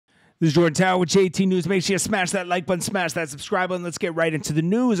This is Jordan Tower with JT News. Make sure you smash that like button, smash that subscribe button. Let's get right into the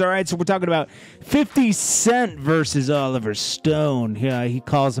news. All right, so we're talking about 50 Cent versus Oliver Stone. He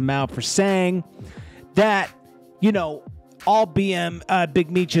calls him out for saying that, you know, all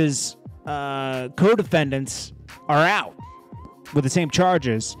Big Meech's co-defendants are out with the same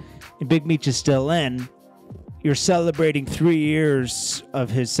charges, and Big Meech is still in. You're celebrating 3 years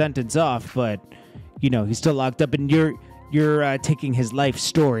of his sentence off, but, you know, he's still locked up, and you're taking his life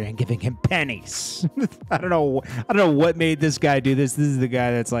story and giving him pennies. I don't know what made this guy do this. This is the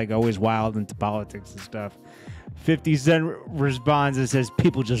guy that's like always wild into politics and stuff. 50 Cent responds and says,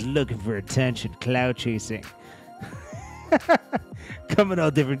 "People just looking for attention, clout chasing." Coming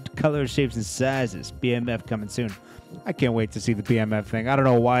all different colors, shapes, and sizes. BMF coming soon. I can't wait to see the BMF thing. I don't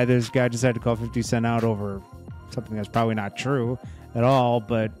know why this guy decided to call 50 Cent out over something that's probably not true at all,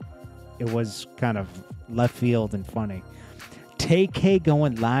 but it was kind of left field and funny. TK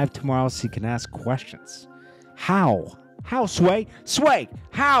going live tomorrow so you can ask questions. How? How, Sway? Sway!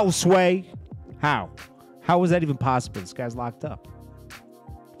 How, Sway? How? How was that even possible? This guy's locked up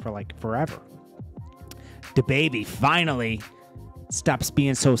for like forever. DaBaby finally stops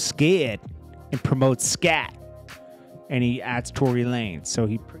being so scared and promotes scat. And he adds Tory Lanez. So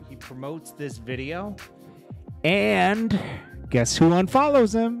he promotes this video. And guess who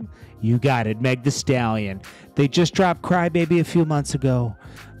unfollows him? You got it, Meg the Stallion. They just dropped Crybaby a few months ago.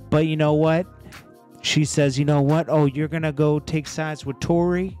 But you know what? She says, you know what? Oh, you're going to go take sides with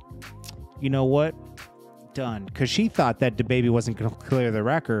Tory? You know what? Done. Because she thought that DaBaby wasn't going to clear the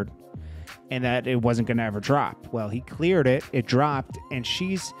record and that it wasn't going to ever drop. Well, he cleared it. It dropped. And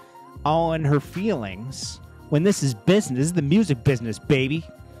she's all in her feelings. When this is business, this is the music business, baby.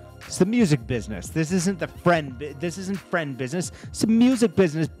 It's the music business. This isn't this isn't friend business. It's the music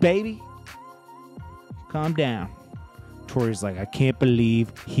business, baby. Calm down. Tory's like, I can't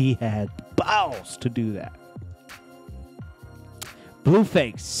believe he had balls to do that.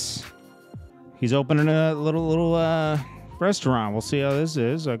 Blueface. He's opening a little restaurant. We'll see how this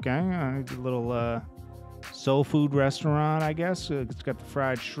is. Okay, a little soul food restaurant, I guess. It's got the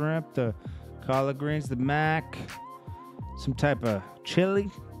fried shrimp, the collard greens, the mac, some type of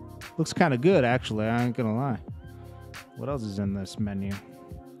chili. Looks kind of good, actually. I ain't gonna lie. What else is in this menu?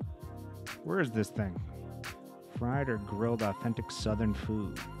 Where is this thing? Fried or grilled authentic southern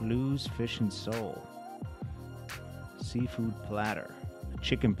food. Blues, fish, and soul. Seafood platter.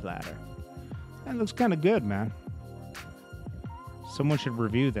 Chicken platter. That looks kind of good, man. Someone should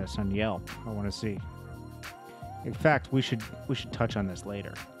review this on Yelp. I want to see. In fact, we should touch on this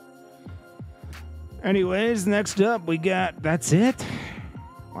later. Anyways, next up we got... That's it?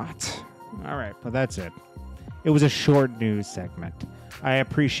 What? All right, but that's it. It was a short news segment. I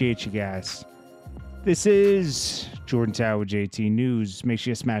appreciate you guys. This is Jordan Tower with JT News. Make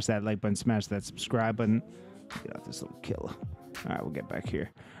sure you smash that like button, smash that subscribe button. Get off this little killer. All right, we'll get back here.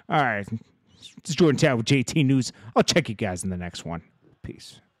 All right, this is Jordan Tower with JT News. I'll check you guys in the next one.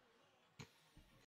 Peace.